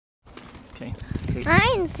Okay.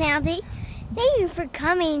 Hi, Sandy. Thank you for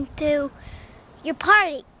coming to your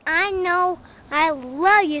party. I know I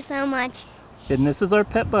love you so much. And this is our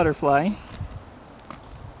pet butterfly.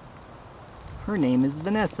 Her name is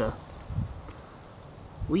Vanessa.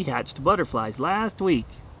 We hatched butterflies last week,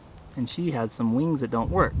 and she has some wings that don't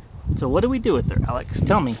work. So what do we do with her, Alex?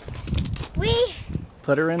 Tell me. We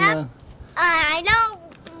Put her in the... I know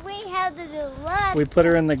we have to do lots. We put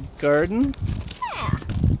her in the garden? Yeah.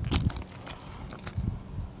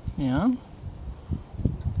 Yeah.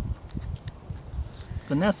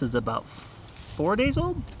 Vanessa's about 4 days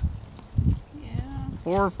old? Yeah.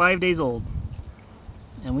 4 or 5 days old.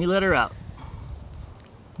 And we let her out.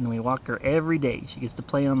 And we walk her every day. She gets to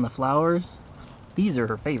play on the flowers. These are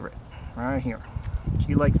her favorite, right here.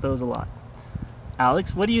 She likes those a lot.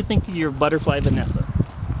 Alex, what do you think of your butterfly Vanessa?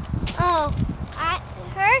 Oh,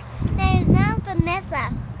 her name is not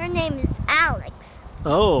Vanessa. Her name is Alex.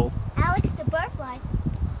 Oh. Alex the butterfly.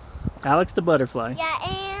 Alex the butterfly. Yeah,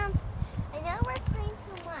 and I know we're playing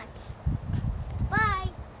too much. Bye.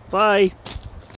 Bye.